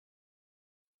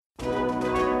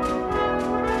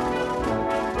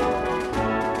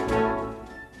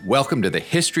Welcome to the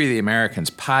History of the Americans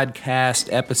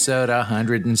podcast, episode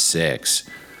 106.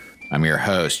 I'm your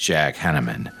host, Jack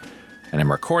Henneman, and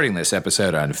I'm recording this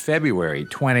episode on February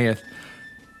 20th,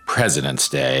 President's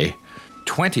Day,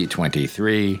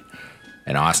 2023,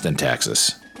 in Austin,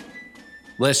 Texas.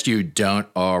 Lest you don't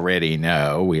already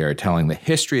know, we are telling the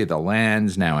history of the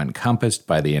lands now encompassed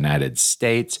by the United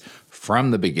States from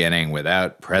the beginning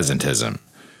without presentism.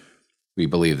 We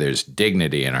believe there's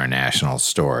dignity in our national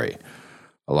story,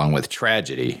 along with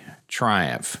tragedy,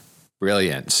 triumph,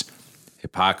 brilliance,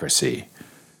 hypocrisy,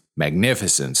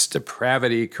 magnificence,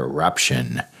 depravity,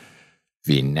 corruption,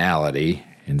 venality,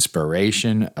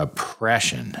 inspiration,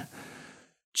 oppression,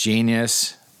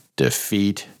 genius,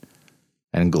 defeat,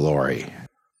 and glory.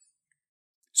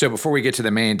 So before we get to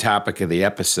the main topic of the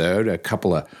episode, a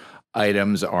couple of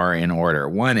items are in order.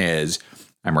 One is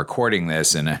I'm recording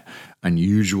this in an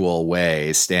unusual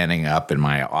way, standing up in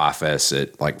my office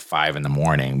at like 5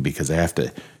 a.m. because I have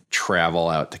to travel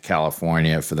out to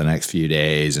California for the next few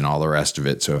days and all the rest of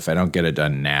it. So if I don't get it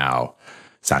done now,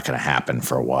 it's not going to happen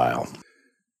for a while.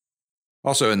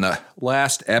 Also, in the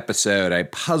last episode, I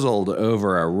puzzled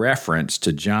over a reference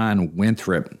to John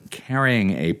Winthrop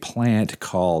carrying a plant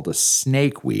called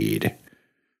snakeweed,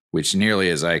 which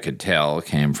nearly as I could tell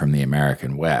came from the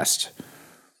American West.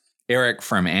 Eric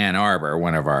from Ann Arbor,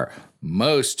 one of our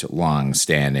most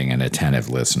long-standing and attentive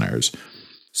listeners,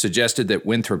 suggested that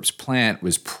Winthrop's plant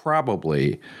was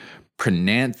probably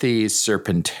Prinanthe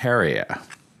serpentaria,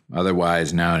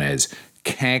 otherwise known as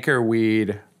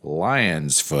cankerweed,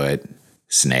 lion's foot,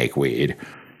 snakeweed,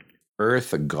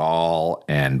 earth gall,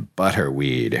 and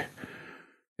butterweed.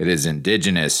 It is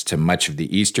indigenous to much of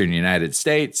the eastern United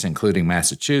States, including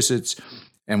Massachusetts,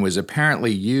 and was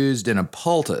apparently used in a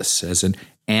poultice as an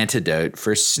antidote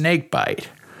for snakebite.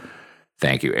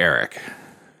 Thank you, Eric.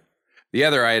 The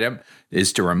other item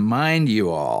is to remind you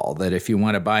all that if you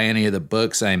want to buy any of the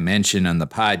books I mention on the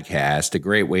podcast, a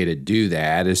great way to do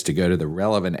that is to go to the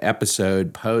relevant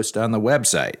episode post on the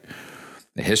website,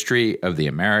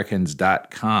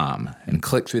 thehistoryoftheamericans.com, and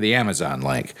click through the Amazon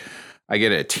link. I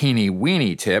get a teeny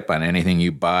weeny tip on anything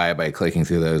you buy by clicking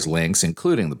through those links,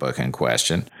 including the book in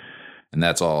question. And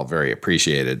that's all very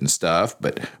appreciated and stuff.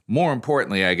 But more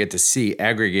importantly, I get to see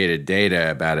aggregated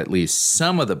data about at least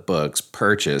some of the books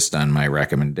purchased on my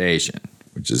recommendation,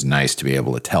 which is nice to be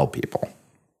able to tell people.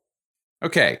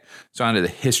 Okay, so on to the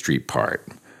history part.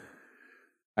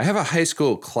 I have a high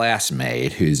school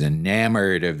classmate who's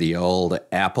enamored of the old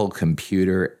Apple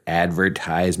computer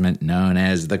advertisement known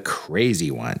as the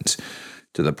Crazy Ones,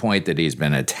 to the point that he's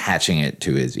been attaching it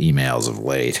to his emails of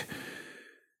late.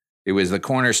 It was the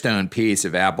cornerstone piece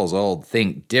of Apple's old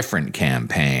Think Different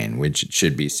campaign, which, it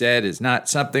should be said, is not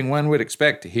something one would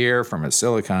expect to hear from a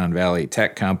Silicon Valley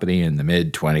tech company in the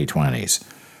mid-2020s.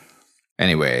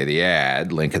 Anyway, the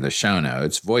ad, link in the show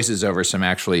notes, voices over some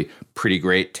actually pretty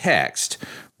great text,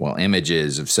 while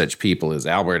images of such people as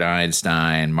Albert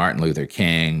Einstein, Martin Luther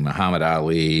King, Muhammad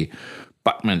Ali,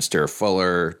 Buckminster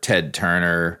Fuller, Ted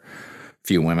Turner, a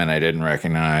few women I didn't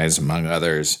recognize, among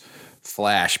others,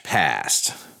 flash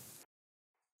past.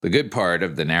 The good part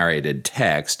of the narrated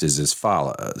text is as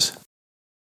follows.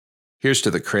 Here's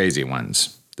to the crazy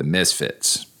ones, the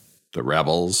misfits, the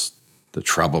rebels, the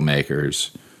troublemakers,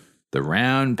 the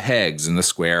round pegs in the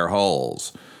square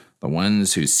holes, the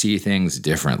ones who see things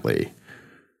differently.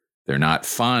 They're not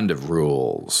fond of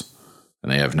rules,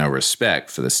 and they have no respect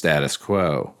for the status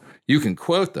quo. You can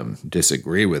quote them,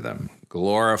 disagree with them,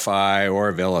 glorify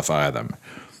or vilify them.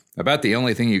 About the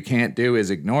only thing you can't do is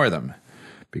ignore them,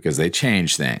 because they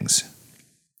change things.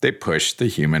 They push the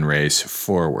human race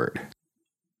forward.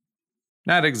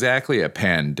 Not exactly a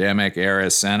pandemic-era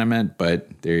sentiment, but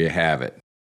there you have it.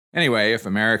 Anyway, if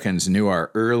Americans knew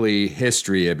our early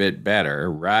history a bit better,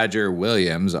 Roger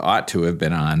Williams ought to have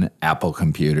been on Apple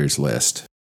Computer's list.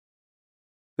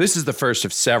 This is the first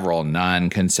of several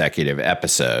non-consecutive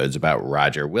episodes about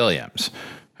Roger Williams,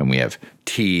 whom we have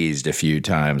teased a few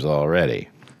times already.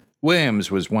 Williams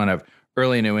was one of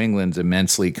early New England's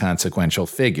immensely consequential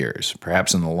figures,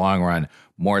 perhaps in the long run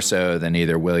more so than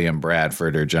either William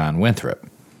Bradford or John Winthrop.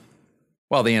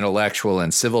 While the intellectual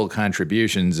and civil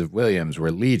contributions of Williams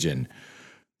were legion,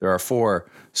 there are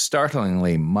 4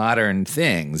 startlingly modern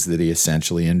things that he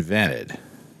essentially invented.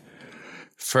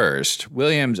 First,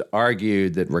 Williams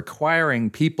argued that requiring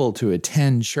people to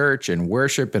attend church and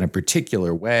worship in a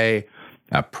particular way,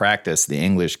 a practice the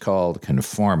English called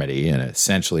conformity, and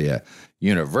essentially a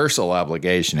universal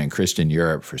obligation in Christian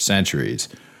Europe for centuries,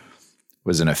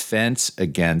 was an offense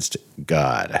against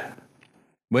God.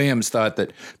 Williams thought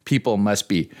that people must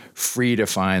be free to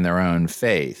find their own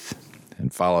faith,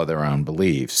 and follow their own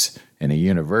beliefs. In a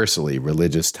universally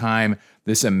religious time,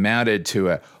 this amounted to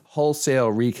a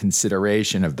wholesale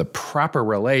reconsideration of the proper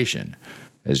relation,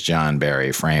 as John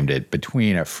Barry framed it,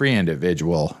 between a free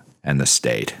individual and the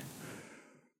state.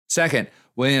 Second,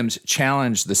 Williams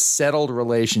challenged the settled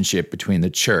relationship between the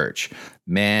church,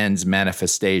 man's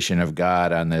manifestation of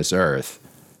God on this earth,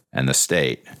 and the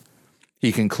state.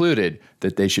 He concluded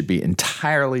that they should be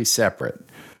entirely separate,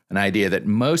 an idea that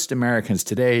most Americans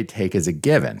today take as a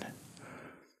given.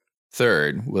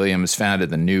 Third, Williams founded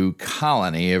the new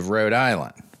colony of Rhode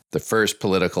Island, the first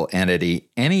political entity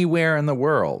anywhere in the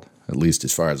world, at least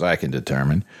as far as I can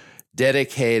determine,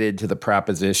 dedicated to the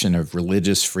proposition of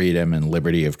religious freedom and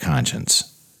liberty of conscience.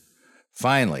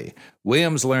 Finally,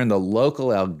 Williams learned the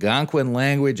local Algonquin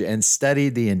language and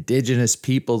studied the indigenous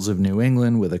peoples of New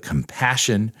England with a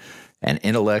compassion and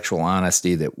intellectual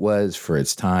honesty that was, for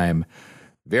its time,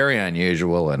 very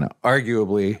unusual and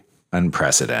arguably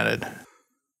unprecedented.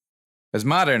 As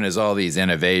modern as all these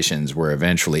innovations were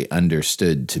eventually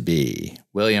understood to be,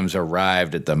 Williams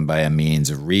arrived at them by a means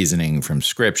of reasoning from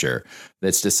Scripture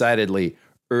that's decidedly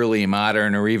early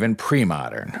modern or even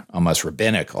pre-modern, almost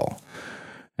rabbinical,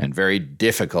 and very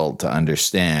difficult to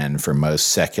understand for most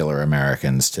secular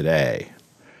Americans today.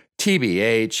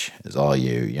 TBH, as all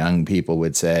you young people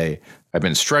would say, I've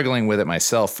been struggling with it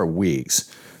myself for weeks,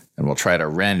 and will try to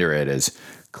render it as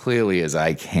clearly as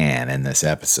I can in this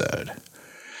episode.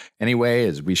 Anyway,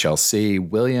 as we shall see,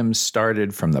 Williams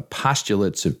started from the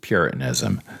postulates of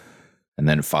Puritanism and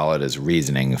then followed his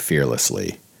reasoning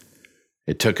fearlessly.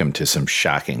 It took him to some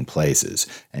shocking places,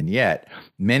 and yet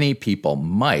many people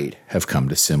might have come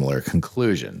to similar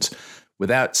conclusions.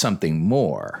 Without something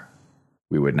more,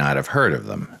 we would not have heard of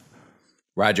them.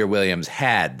 Roger Williams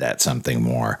had that something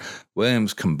more.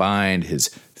 Williams combined his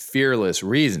fearless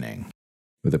reasoning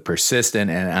with a persistent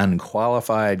and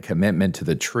unqualified commitment to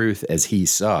the truth as he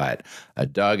saw it, a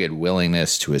dogged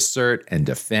willingness to assert and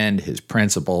defend his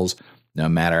principles, no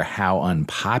matter how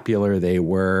unpopular they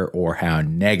were or how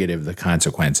negative the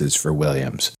consequences for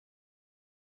Williams.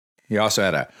 He also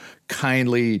had a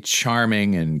kindly,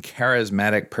 charming, and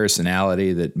charismatic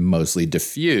personality that mostly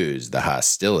diffused the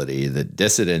hostility that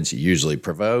dissidents usually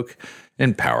provoke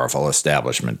in powerful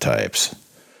establishment types.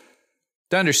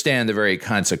 To understand the very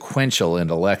consequential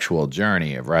intellectual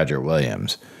journey of Roger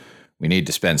Williams, we need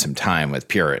to spend some time with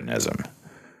Puritanism.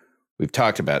 We've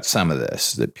talked about some of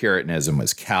this, that Puritanism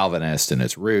was Calvinist in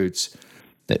its roots,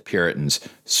 that Puritans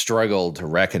struggled to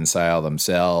reconcile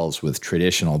themselves with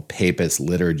traditional papist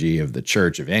liturgy of the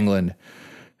Church of England,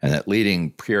 and that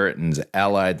leading Puritans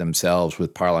allied themselves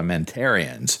with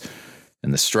parliamentarians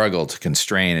in the struggle to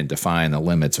constrain and define the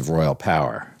limits of royal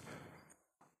power.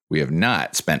 We have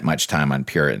not spent much time on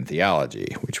Puritan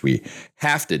theology, which we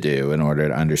have to do in order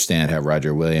to understand how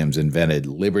Roger Williams invented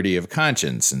liberty of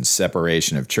conscience and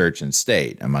separation of church and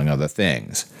state, among other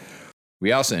things.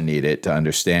 We also need it to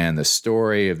understand the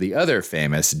story of the other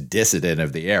famous dissident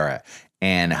of the era,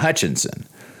 Anne Hutchinson,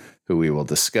 who we will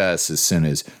discuss as soon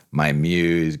as my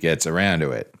muse gets around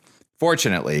to it.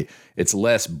 Fortunately, it's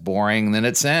less boring than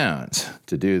it sounds.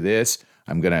 To do this,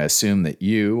 I'm going to assume that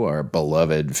you, our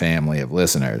beloved family of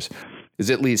listeners,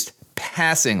 is at least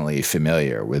passingly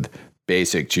familiar with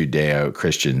basic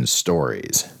Judeo-Christian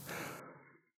stories.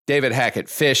 David Hackett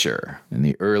Fisher, in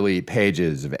the early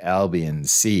pages of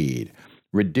Albion's Seed,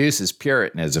 reduces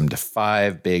Puritanism to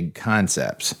 5 big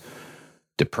concepts: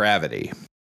 depravity,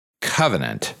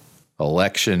 covenant,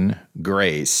 election,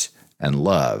 grace, and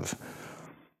love.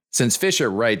 Since Fisher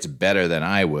writes better than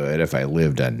I would if I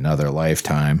lived another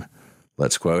lifetime,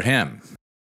 let's quote him.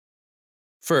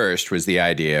 First was the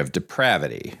idea of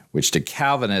depravity, which to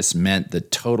Calvinists meant the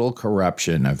total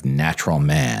corruption of natural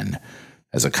man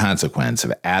as a consequence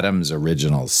of Adam's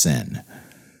original sin.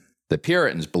 The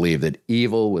Puritans believed that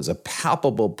evil was a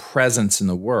palpable presence in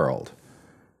the world,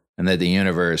 and that the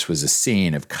universe was a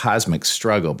scene of cosmic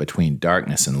struggle between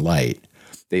darkness and light.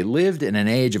 They lived in an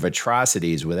age of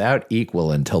atrocities without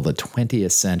equal until the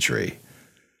 20th century.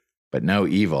 But no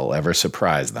evil ever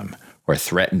surprised them or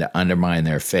threatened to undermine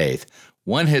their faith.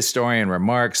 One historian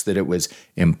remarks that it was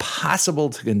impossible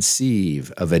to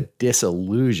conceive of a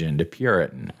disillusioned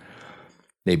Puritan.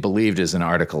 They believed as an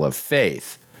article of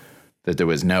faith that there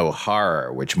was no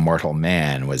horror which mortal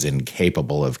man was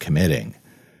incapable of committing.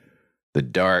 The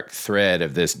dark thread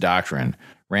of this doctrine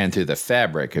ran through the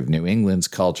fabric of New England's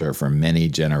culture for many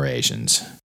generations.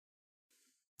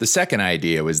 The second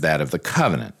idea was that of the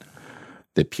covenant.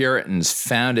 The Puritans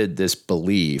founded this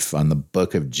belief on the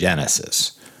book of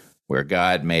Genesis, where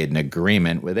God made an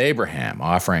agreement with Abraham,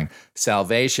 offering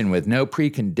salvation with no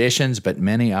preconditions but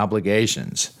many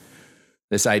obligations.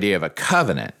 This idea of a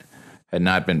covenant had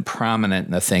not been prominent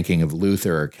in the thinking of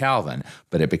Luther or Calvin,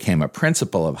 but it became a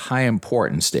principle of high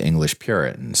importance to English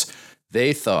Puritans.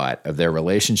 They thought of their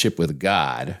relationship with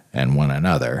God and one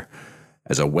another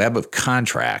as a web of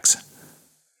contracts.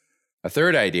 A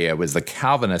third idea was the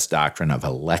Calvinist doctrine of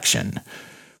election,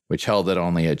 which held that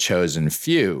only a chosen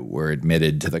few were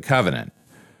admitted to the covenant.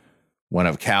 One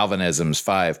of Calvinism's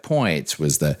 5 points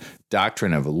was the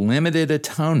doctrine of limited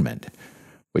atonement,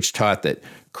 which taught that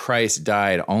Christ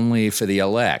died only for the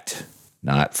elect,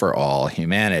 not for all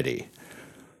humanity.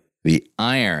 The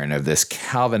iron of this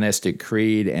Calvinistic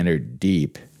creed entered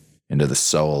deep into the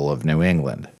soul of New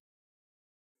England.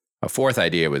 A fourth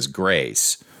idea was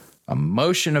grace, a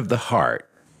motion of the heart,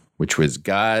 which was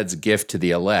God's gift to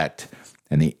the elect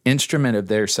and the instrument of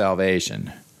their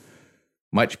salvation.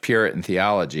 Much Puritan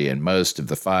theology and most of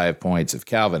the 5 points of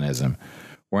Calvinism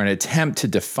were an attempt to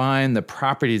define the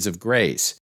properties of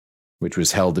grace, which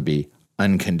was held to be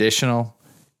unconditional,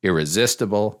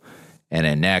 irresistible, and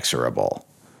inexorable.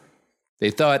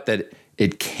 They thought that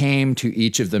it came to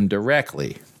each of them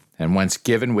directly, and once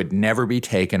given would never be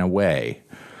taken away.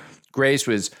 Grace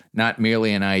was not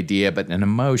merely an idea, but an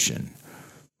emotion,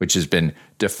 which has been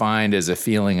defined as a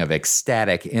feeling of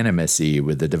ecstatic intimacy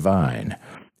with the divine.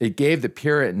 It gave the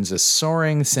Puritans a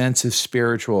soaring sense of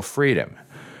spiritual freedom,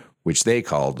 which they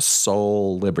called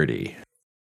soul liberty.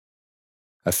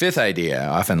 A fifth idea,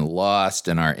 often lost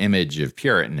in our image of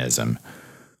Puritanism,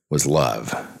 was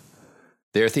love.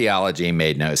 Their theology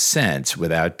made no sense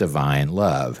without divine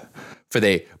love, for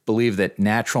they believed that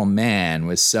natural man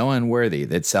was so unworthy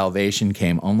that salvation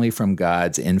came only from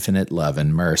God's infinite love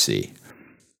and mercy.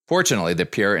 Fortunately, the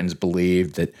Puritans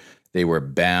believed that they were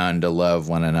bound to love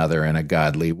one another in a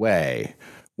godly way.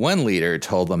 One leader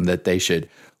told them that they should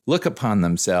look upon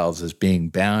themselves as being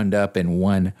bound up in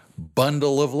one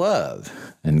bundle of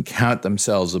love and count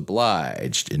themselves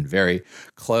obliged in very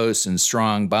close and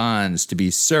strong bonds to be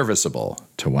serviceable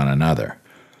to one another.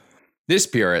 This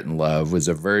Puritan love was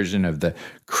a version of the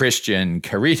Christian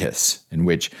caritas, in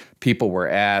which people were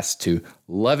asked to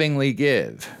lovingly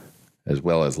give as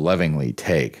well as lovingly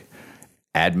take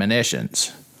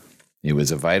admonitions. It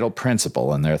was a vital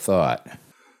principle in their thought.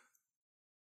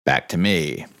 Back to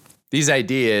me. These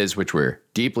ideas, which were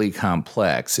deeply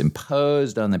complex,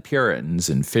 imposed on the Puritans,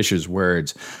 in Fisher's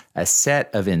words, a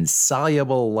set of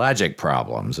insoluble logic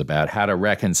problems about how to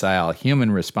reconcile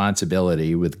human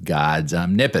responsibility with God's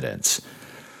omnipotence.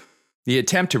 The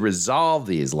attempt to resolve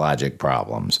these logic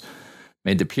problems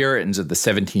made the Puritans of the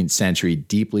 17th century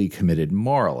deeply committed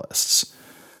moralists.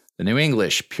 The New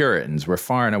English Puritans were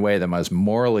far and away the most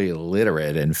morally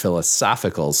literate and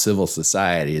philosophical civil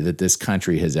society that this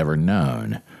country has ever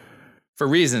known. For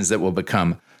reasons that will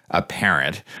become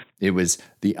apparent, it was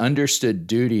the understood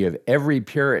duty of every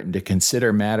Puritan to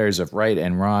consider matters of right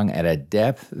and wrong at a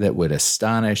depth that would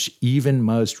astonish even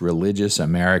most religious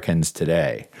Americans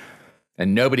today.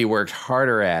 And nobody worked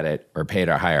harder at it or paid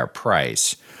a higher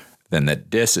price than the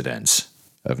dissidents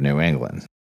of New England.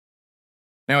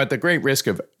 Now, at the great risk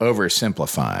of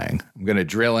oversimplifying, I'm going to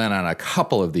drill in on a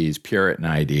couple of these Puritan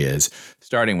ideas,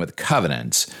 starting with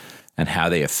covenants and how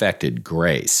they affected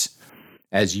grace.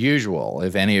 As usual,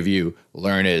 if any of you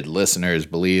learned listeners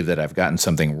believe that I've gotten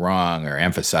something wrong or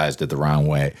emphasized it the wrong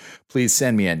way, please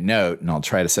send me a note and I'll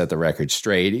try to set the record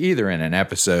straight, either in an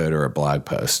episode or a blog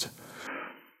post.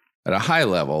 At a high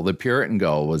level, the Puritan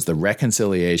goal was the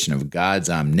reconciliation of God's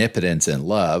omnipotence and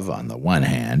love on the one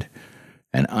hand,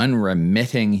 and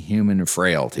unremitting human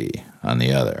frailty on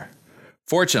the other.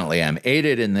 Fortunately, I'm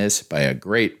aided in this by a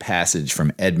great passage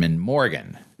from Edmund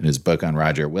Morgan in his book on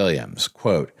Roger Williams.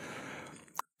 Quote,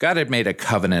 God had made a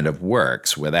covenant of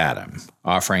works with Adam,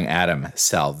 offering Adam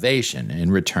salvation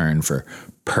in return for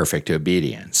perfect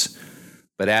obedience.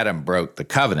 But Adam broke the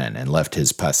covenant and left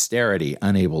his posterity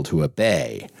unable to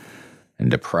obey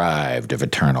and deprived of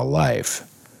eternal life.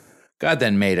 God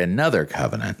then made another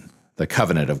covenant, the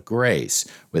covenant of grace,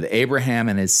 with Abraham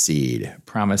and his seed,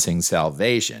 promising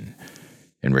salvation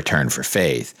in return for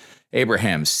faith.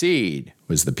 Abraham's seed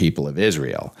was the people of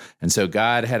Israel, and so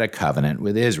God had a covenant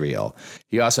with Israel.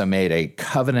 He also made a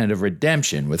covenant of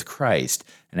redemption with Christ,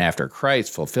 and after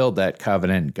Christ fulfilled that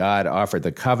covenant, God offered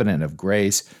the covenant of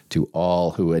grace to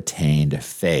all who attained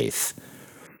faith.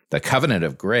 The covenant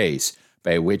of grace,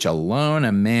 by which alone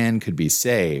a man could be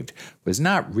saved, was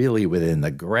not really within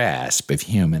the grasp of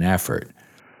human effort.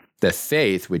 The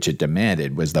faith which it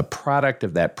demanded was the product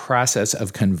of that process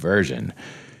of conversion,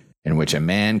 in which a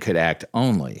man could act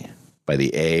only by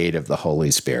the aid of the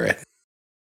Holy Spirit.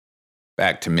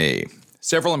 Back to me.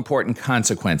 Several important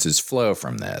consequences flow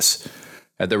from this.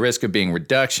 At the risk of being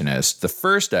reductionist, the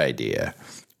first idea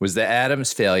was that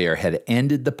Adam's failure had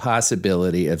ended the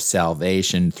possibility of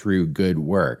salvation through good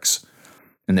works.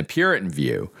 In the Puritan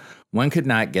view, one could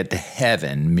not get to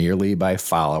heaven merely by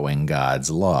following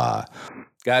God's law.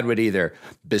 God would either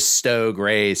bestow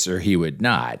grace or he would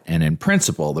not, and in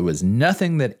principle, there was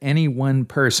nothing that any one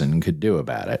person could do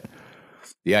about it.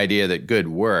 The idea that good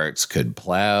works could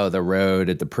plow the road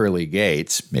at the pearly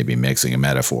gates, maybe mixing a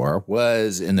metaphor,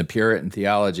 was, in the Puritan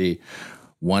theology,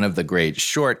 one of the great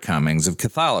shortcomings of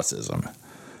Catholicism,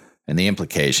 and the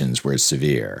implications were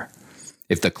severe.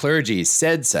 If the clergy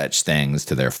said such things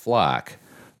to their flock,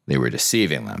 they were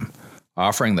deceiving them,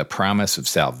 offering the promise of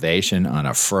salvation on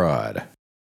a fraud.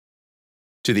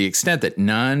 To the extent that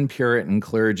non-Puritan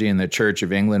clergy in the Church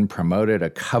of England promoted a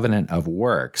covenant of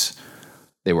works,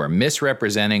 they were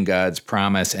misrepresenting God's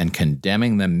promise and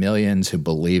condemning the millions who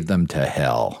believed them to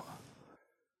hell.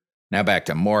 Now back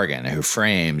to Morgan, who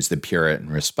frames the Puritan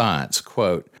response,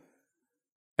 quote,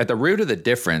 "At the root of the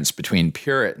difference between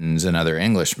Puritans and other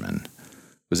Englishmen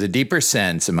was a deeper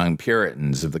sense among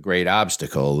Puritans of the great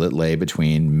obstacle that lay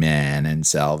between man and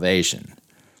salvation.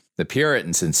 The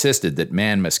Puritans insisted that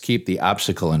man must keep the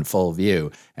obstacle in full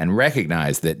view and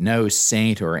recognize that no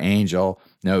saint or angel,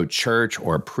 no church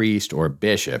or priest or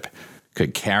bishop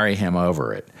could carry him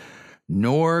over it,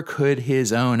 nor could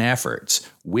his own efforts,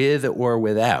 with or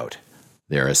without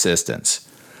their assistance.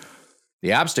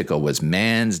 The obstacle was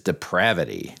man's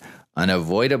depravity,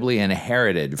 unavoidably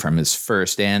inherited from his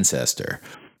first ancestor.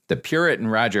 The Puritan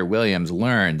Roger Williams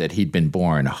learned that he'd been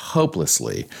born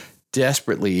hopelessly,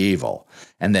 desperately evil,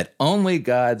 and that only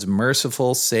God's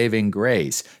merciful saving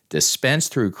grace,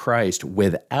 dispensed through Christ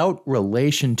without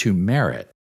relation to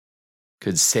merit,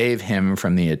 could save him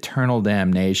from the eternal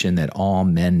damnation that all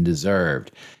men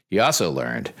deserved. He also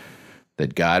learned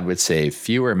that God would save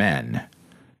fewer men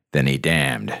than he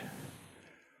damned."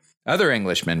 Other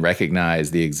Englishmen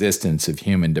recognized the existence of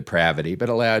human depravity, but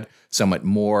allowed somewhat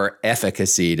more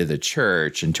efficacy to the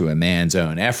church and to a man's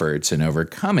own efforts in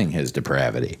overcoming his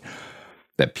depravity.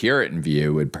 The Puritan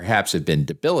view would perhaps have been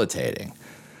debilitating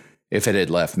if it had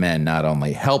left men not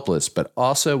only helpless, but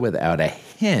also without a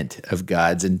hint of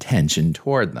God's intention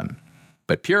toward them.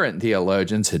 But Puritan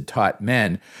theologians had taught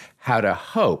men how to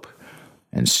hope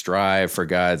and strive for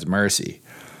God's mercy.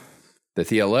 The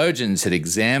theologians had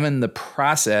examined the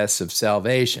process of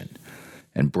salvation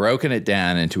and broken it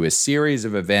down into a series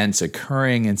of events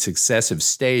occurring in successive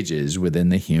stages within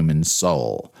the human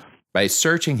soul. By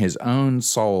searching his own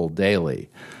soul daily,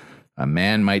 a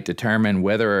man might determine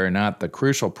whether or not the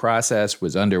crucial process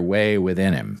was underway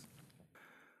within him.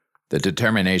 The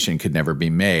determination could never be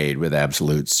made with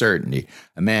absolute certainty.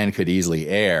 A man could easily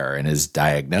err in his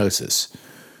diagnosis,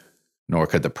 nor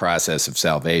could the process of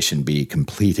salvation be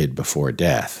completed before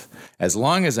death. As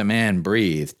long as a man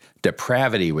breathed,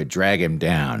 depravity would drag him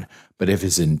down, but if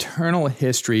his internal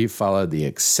history followed the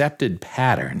accepted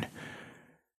pattern,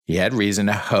 he had reason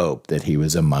to hope that he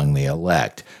was among the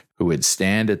elect, who would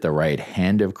stand at the right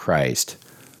hand of Christ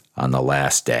on the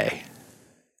last day.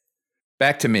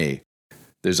 Back to me.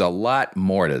 There's a lot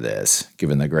more to this,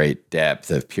 given the great depth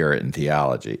of Puritan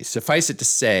theology. Suffice it to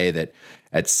say that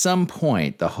at some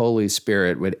point the Holy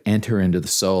Spirit would enter into the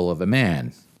soul of a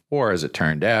man, or as it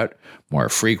turned out, more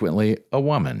frequently, a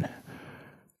woman,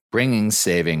 bringing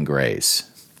saving grace.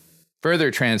 Further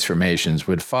transformations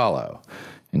would follow,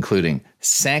 including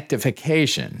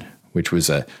sanctification, which was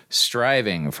a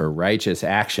striving for righteous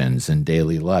actions in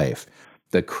daily life.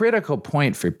 The critical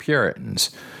point for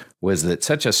Puritans was that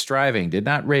such a striving did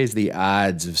not raise the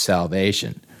odds of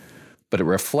salvation, but it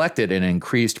reflected an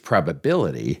increased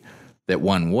probability that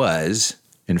one was,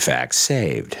 in fact,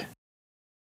 saved.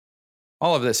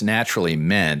 All of this naturally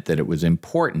meant that it was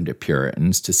important to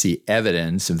Puritans to see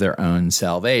evidence of their own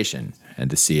salvation and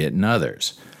to see it in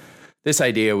others. This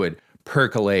idea would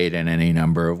percolate in any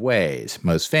number of ways,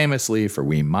 most famously for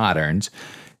we moderns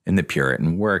in the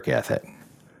Puritan work ethic.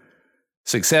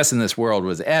 Success in this world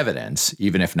was evidence,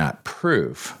 even if not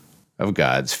proof, of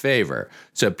God's favor.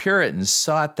 So Puritans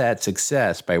sought that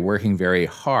success by working very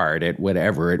hard at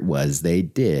whatever it was they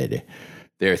did.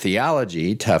 Their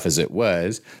theology, tough as it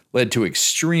was, led to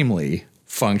extremely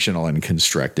functional and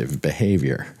constructive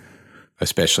behavior,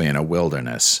 especially in a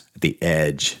wilderness at the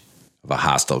edge of a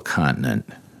hostile continent.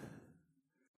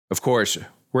 Of course,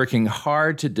 working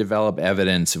hard to develop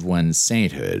evidence of one's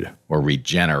sainthood, or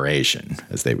regeneration,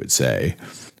 as they would say,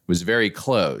 was very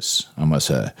close, almost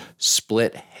a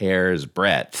split hair's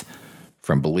breadth,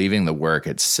 from believing the work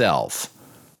itself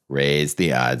raised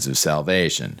the odds of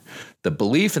salvation. The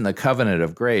belief in the covenant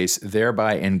of grace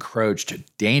thereby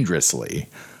encroached dangerously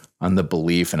on the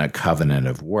belief in a covenant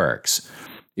of works.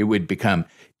 It would become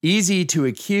easy to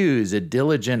accuse a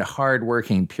diligent,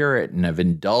 hard-working Puritan of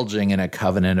indulging in a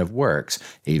covenant of works,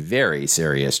 a very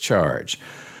serious charge.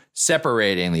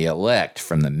 Separating the elect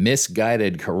from the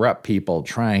misguided, corrupt people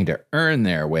trying to earn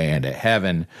their way into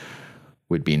heaven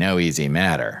would be no easy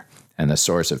matter, and the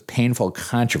source of painful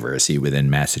controversy within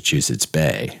Massachusetts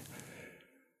Bay.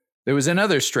 There was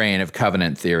another strain of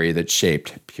covenant theory that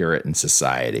shaped Puritan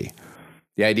society,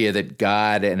 the idea that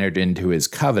God entered into his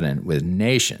covenant with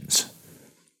nations.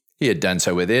 He had done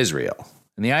so with Israel,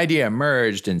 and the idea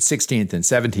emerged in 16th and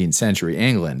 17th century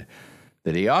England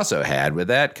that he also had with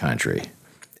that country.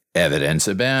 Evidence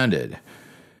abounded.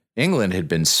 England had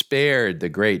been spared the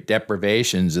great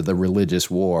deprivations of the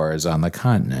religious wars on the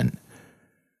continent.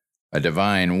 A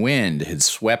divine wind had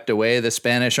swept away the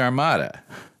Spanish Armada,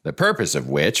 the purpose of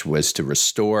which was to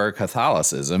restore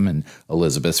Catholicism in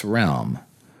Elizabeth's realm.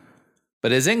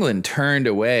 But as England turned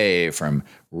away from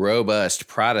robust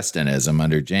Protestantism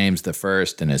under James I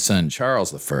and his son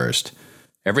Charles I,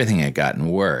 everything had gotten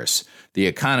worse. The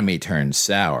economy turned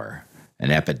sour,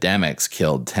 and epidemics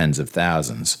killed tens of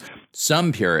thousands.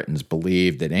 Some Puritans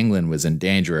believed that England was in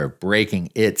danger of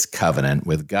breaking its covenant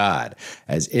with God,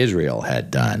 as Israel had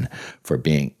done, for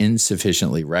being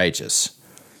insufficiently righteous.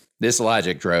 This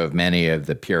logic drove many of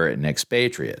the Puritan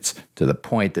expatriates to the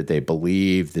point that they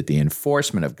believed that the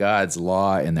enforcement of God's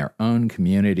law in their own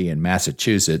community in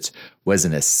Massachusetts was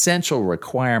an essential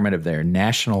requirement of their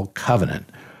national covenant.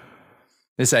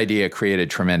 This idea created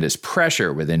tremendous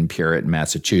pressure within Puritan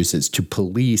Massachusetts to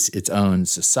police its own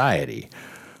society,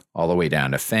 all the way down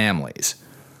to families.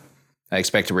 I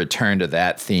expect to return to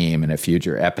that theme in a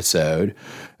future episode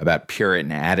about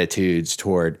Puritan attitudes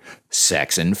toward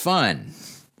sex and fun,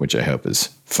 which I hope is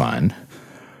fun.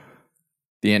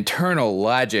 The internal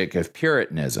logic of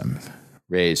Puritanism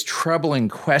raised troubling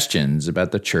questions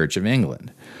about the Church of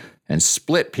England and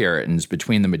split Puritans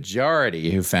between the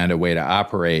majority who found a way to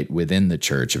operate within the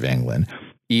Church of England,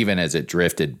 even as it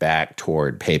drifted back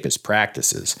toward papist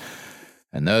practices,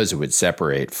 and those who would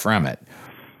separate from it.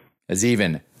 As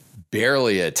even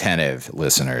barely attentive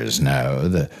listeners know,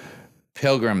 the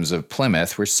Pilgrims of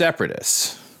Plymouth were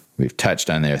separatists. We've touched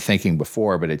on their thinking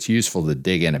before, but it's useful to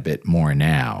dig in a bit more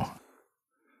now.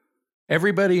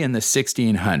 Everybody in the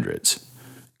 1600s,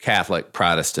 Catholic,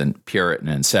 Protestant, Puritan,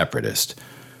 and Separatist,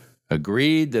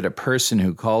 agreed that a person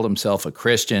who called himself a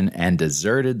Christian and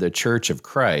deserted the Church of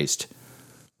Christ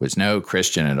was no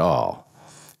Christian at all.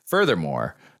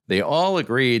 Furthermore, they all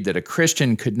agreed that a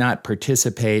Christian could not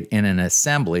participate in an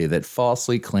assembly that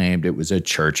falsely claimed it was a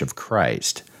Church of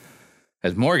Christ.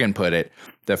 As Morgan put it,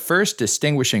 the first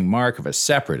distinguishing mark of a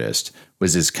separatist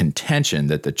was his contention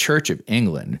that the Church of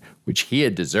England, which he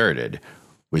had deserted,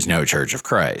 was no Church of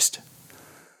Christ.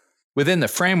 Within the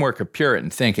framework of Puritan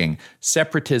thinking,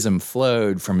 separatism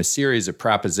flowed from a series of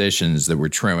propositions that were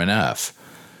true enough.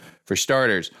 For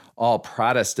starters, all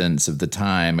Protestants of the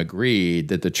time agreed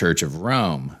that the Church of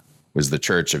Rome was the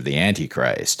Church of the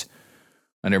Antichrist.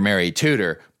 Under Mary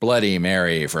Tudor, Bloody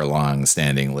Mary for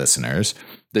long-standing listeners,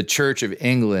 the Church of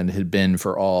England had been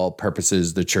for all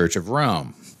purposes the Church of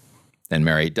Rome. Then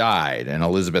Mary died, and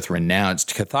Elizabeth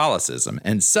renounced Catholicism,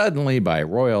 and suddenly, by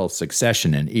royal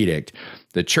succession and edict,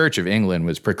 the Church of England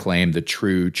was proclaimed the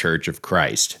true Church of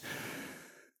Christ.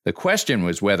 The question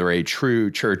was whether a true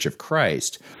Church of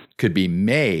Christ could be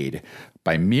made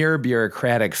by mere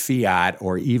bureaucratic fiat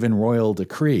or even royal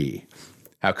decree.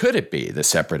 How could it be, the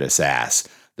separatists asked,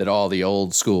 that all the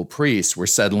old school priests were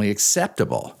suddenly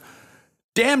acceptable?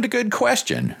 Damned good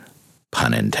question,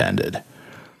 pun intended.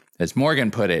 As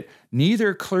Morgan put it,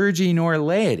 neither clergy nor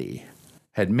laity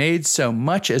had made so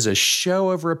much as a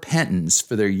show of repentance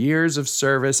for their years of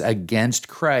service against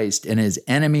Christ in his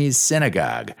enemy's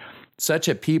synagogue. Such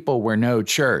a people were no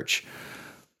church,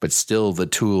 but still the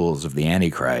tools of the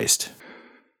Antichrist.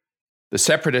 The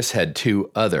separatists had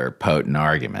two other potent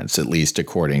arguments, at least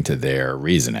according to their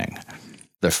reasoning.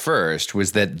 The first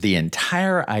was that the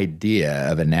entire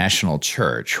idea of a national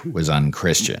church was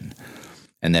unchristian,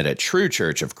 and that a true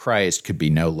Church of Christ could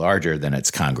be no larger than its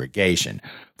congregation,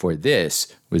 for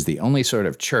this was the only sort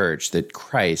of church that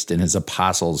Christ and his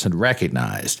apostles had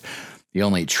recognized. The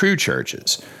only true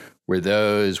churches were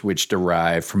those which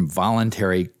derived from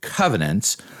voluntary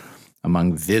covenants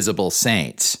among visible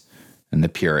saints in the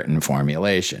Puritan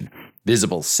formulation.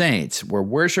 Visible saints were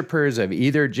worshipers of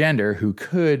either gender who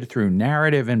could, through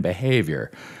narrative and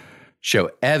behavior,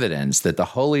 show evidence that the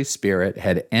Holy Spirit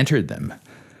had entered them,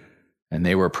 and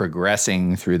they were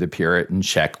progressing through the Puritan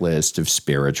checklist of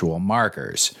spiritual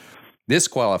markers. This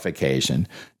qualification,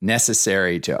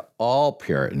 necessary to all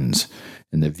Puritans,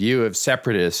 and the view of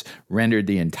separatists rendered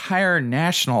the entire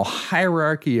national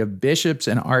hierarchy of bishops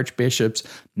and archbishops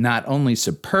not only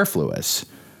superfluous,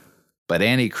 but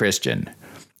anti-Christian.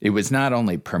 It was not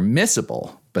only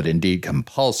permissible, but indeed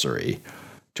compulsory,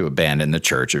 to abandon the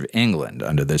Church of England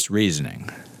under this reasoning.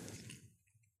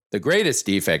 The greatest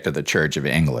defect of the Church of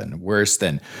England, worse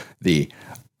than the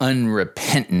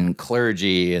unrepentant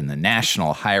clergy and the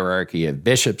national hierarchy of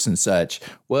bishops and such,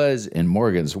 was, in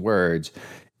Morgan's words,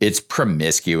 its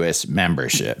promiscuous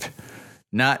membership,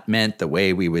 not meant the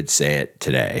way we would say it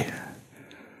today.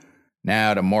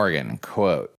 Now to Morgan,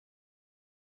 quote,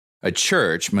 "A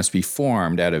church must be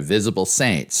formed out of visible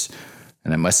saints,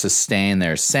 and it must sustain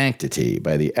their sanctity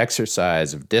by the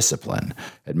exercise of discipline,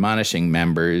 admonishing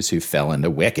members who fell into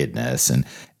wickedness and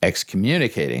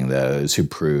excommunicating those who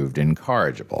proved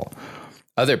incorrigible."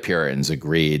 Other Puritans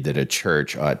agreed that a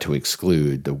church ought to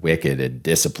exclude the wicked and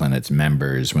discipline its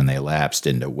members when they lapsed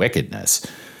into wickedness.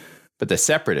 But the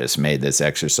separatists made this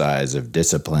exercise of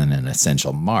discipline an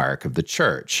essential mark of the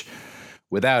church.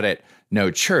 Without it,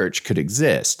 no church could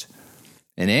exist.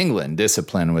 In England,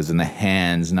 discipline was in the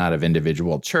hands not of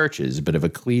individual churches, but of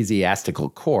ecclesiastical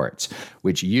courts,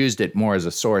 which used it more as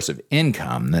a source of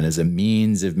income than as a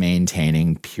means of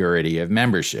maintaining purity of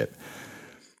membership.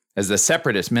 As the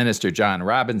separatist minister John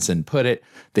Robinson put it,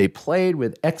 they played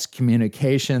with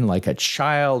excommunication like a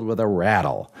child with a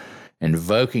rattle,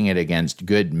 invoking it against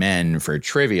good men for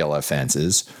trivial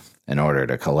offenses in order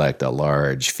to collect a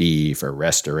large fee for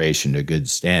restoration to good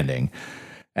standing,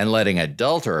 and letting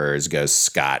adulterers go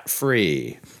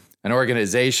scot-free. An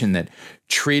organization that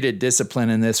treated discipline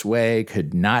in this way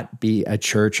could not be a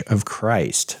Church of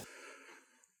Christ.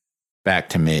 Back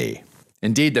to me.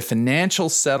 Indeed, the financial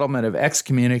settlement of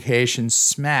excommunication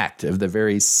smacked of the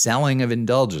very selling of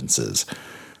indulgences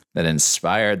that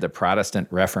inspired the Protestant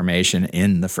Reformation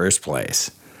in the first place.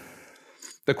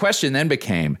 The question then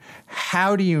became,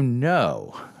 how do you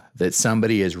know that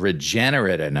somebody is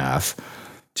regenerate enough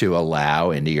to allow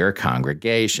into your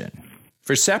congregation?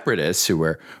 For separatists who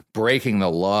were breaking the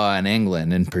law in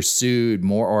England and pursued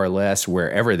more or less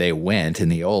wherever they went in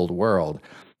the old world,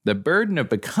 the burden of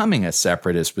becoming a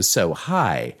separatist was so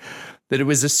high that it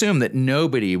was assumed that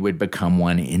nobody would become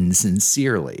one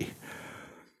insincerely.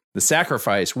 The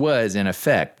sacrifice was, in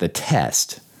effect, the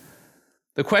test.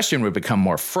 The question would become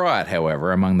more fraught,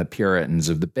 however, among the Puritans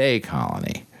of the Bay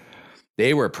Colony.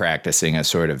 They were practicing a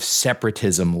sort of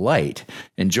separatism light,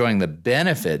 enjoying the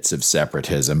benefits of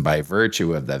separatism by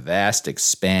virtue of the vast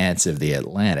expanse of the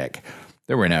Atlantic.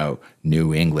 There were no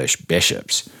New English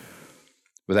bishops,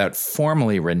 without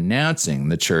formally renouncing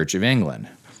the Church of England.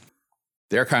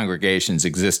 Their congregations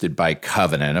existed by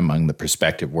covenant among the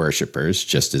prospective worshippers,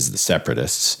 just as the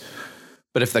separatists.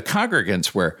 But if the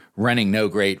congregants were running no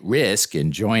great risk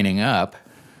in joining up,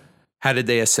 how did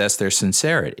they assess their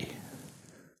sincerity?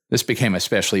 This became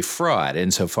especially fraught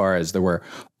insofar as there were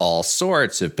all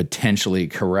sorts of potentially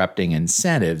corrupting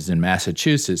incentives in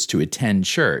Massachusetts to attend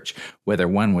church, whether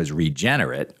one was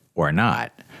regenerate or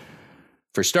not.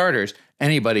 For starters,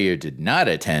 anybody who did not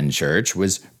attend church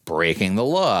was breaking the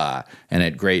law and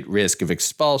at great risk of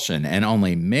expulsion, and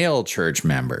only male church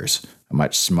members, a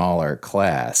much smaller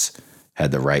class,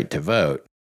 had the right to vote.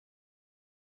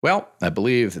 Well, I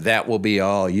believe that will be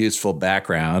all useful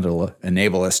background to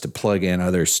enable us to plug in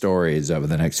other stories over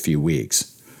the next few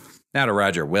weeks. Now to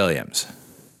Roger Williams.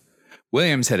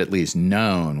 Williams had at least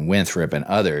known Winthrop and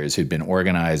others who'd been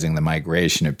organizing the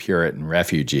migration of Puritan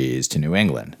refugees to New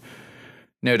England.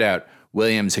 No doubt,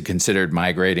 Williams had considered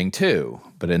migrating too,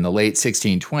 but in the late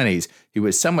 1620s, he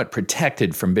was somewhat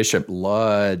protected from Bishop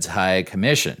Laud's High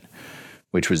Commission,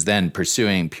 which was then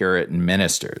pursuing Puritan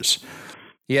ministers.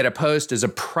 He had a post as a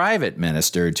private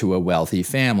minister to a wealthy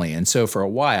family, and so for a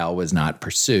while was not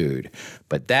pursued.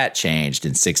 But that changed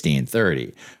in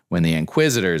 1630, when the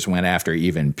inquisitors went after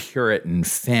even Puritan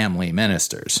family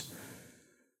ministers.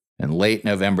 In late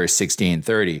November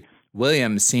 1630,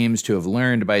 Williams seems to have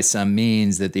learned by some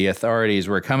means that the authorities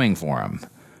were coming for him.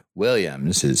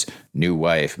 Williams, his new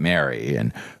wife Mary,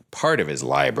 and part of his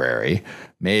library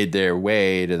made their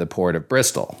way to the port of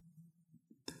Bristol.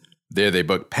 There they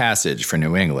booked passage for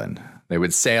New England. They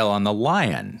would sail on the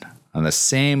Lion on the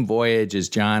same voyage as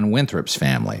John Winthrop's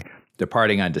family,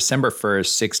 departing on December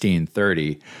 1st,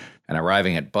 1630, and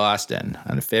arriving at Boston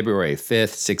on February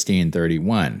 5th,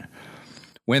 1631.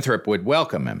 Winthrop would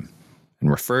welcome him and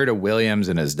refer to Williams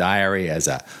in his diary as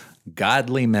a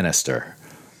godly minister.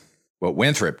 What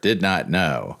Winthrop did not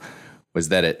know was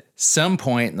that at some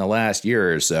point in the last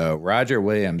year or so, Roger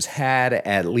Williams had,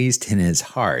 at least in his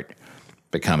heart,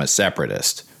 become a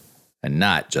separatist, and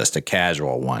not just a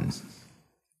casual one.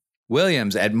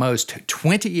 Williams, at most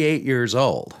 28 years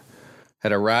old,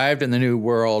 had arrived in the New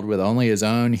World with only his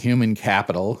own human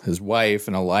capital, his wife,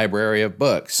 and a library of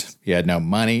books. He had no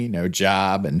money, no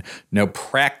job, and no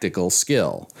practical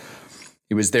skill.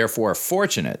 He was therefore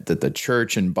fortunate that the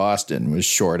church in Boston was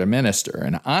short a minister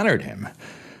and honored him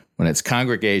when its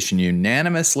congregation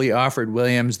unanimously offered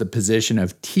Williams the position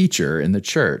of teacher in the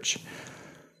church.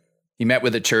 He met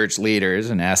with the church leaders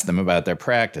and asked them about their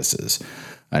practices.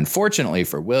 Unfortunately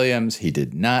for Williams, he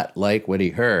did not like what he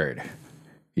heard.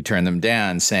 He turned them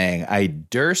down, saying, "I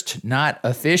durst not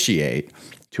officiate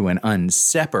to an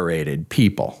unseparated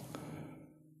people."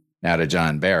 Now to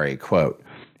John Barry, quote,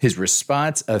 "His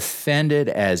response offended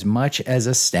as much as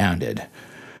astounded.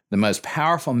 The most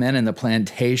powerful men in the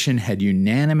plantation had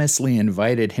unanimously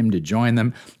invited him to join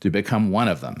them, to become one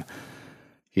of them.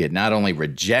 He had not only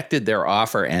rejected their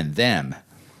offer and them,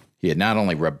 he had not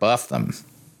only rebuffed them,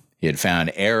 he had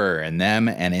found error in them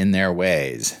and in their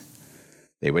ways.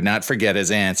 They would not forget his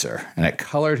answer, and it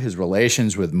colored his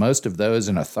relations with most of those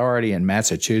in authority in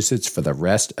Massachusetts for the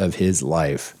rest of his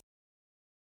life."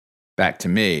 Back to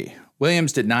me.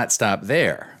 Williams did not stop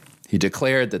there. He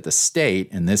declared that the state,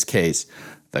 in this case,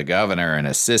 the governor and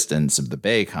assistants of the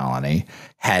Bay Colony,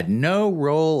 had no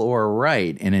role or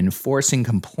right in enforcing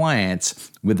compliance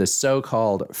with the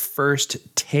so-called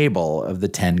first table of the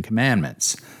Ten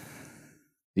Commandments.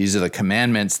 These are the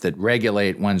commandments that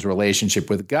regulate one's relationship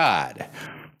with God,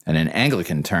 and in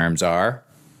Anglican terms are,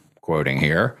 quoting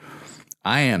here,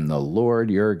 "I am the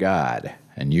Lord your God,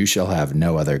 and you shall have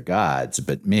no other gods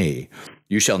but me.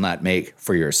 You shall not make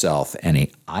for yourself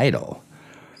any idol.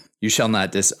 You shall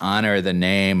not dishonor the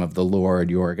name of the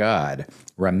Lord your God.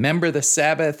 Remember the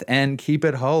Sabbath and keep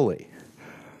it holy."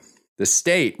 The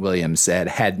state, Williams said,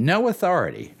 had no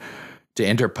authority to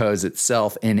interpose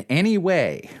itself in any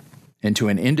way into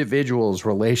an individual's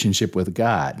relationship with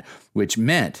God, which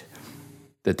meant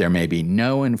that there may be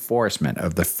no enforcement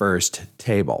of the first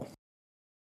table.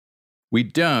 We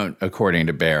don't, according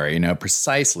to Barry, know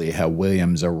precisely how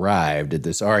Williams arrived at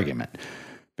this argument.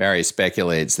 Barry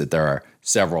speculates that there are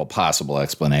several possible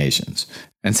explanations.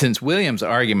 And since Williams'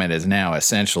 argument is now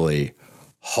essentially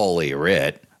holy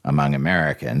writ among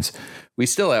Americans, we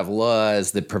still have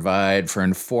laws that provide for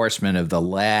enforcement of the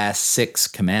last 6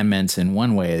 commandments in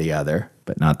one way or the other,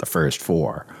 but not the first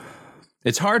 4.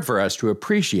 It's hard for us to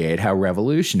appreciate how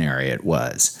revolutionary it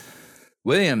was.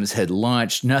 Williams had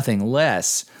launched nothing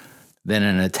less than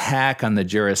an attack on the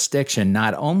jurisdiction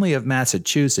not only of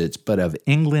Massachusetts, but of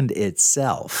England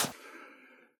itself.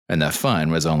 And the fun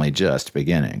was only just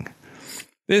beginning.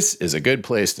 This is a good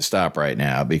place to stop right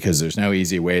now because there's no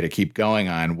easy way to keep going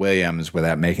on Williams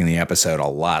without making the episode a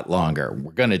lot longer.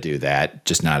 We're going to do that,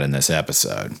 just not in this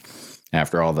episode.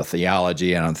 After all the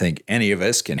theology, I don't think any of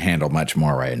us can handle much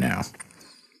more right now.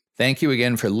 Thank you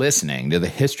again for listening to the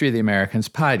History of the Americans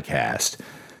podcast.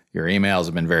 Your emails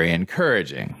have been very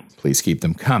encouraging. Please keep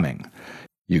them coming.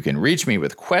 You can reach me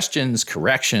with questions,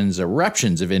 corrections,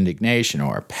 eruptions of indignation,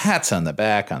 or pats on the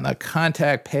back on the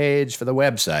contact page for the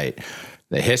website,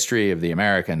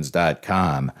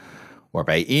 thehistoryoftheamericans.com, or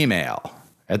by email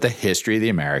at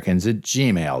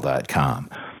thehistoryoftheamericans@gmail.com.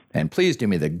 And please do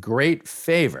me the great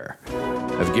favor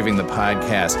of giving the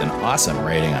podcast an awesome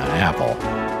rating on Apple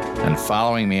and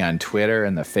following me on Twitter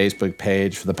and the Facebook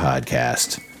page for the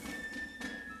podcast.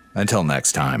 Until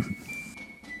next time.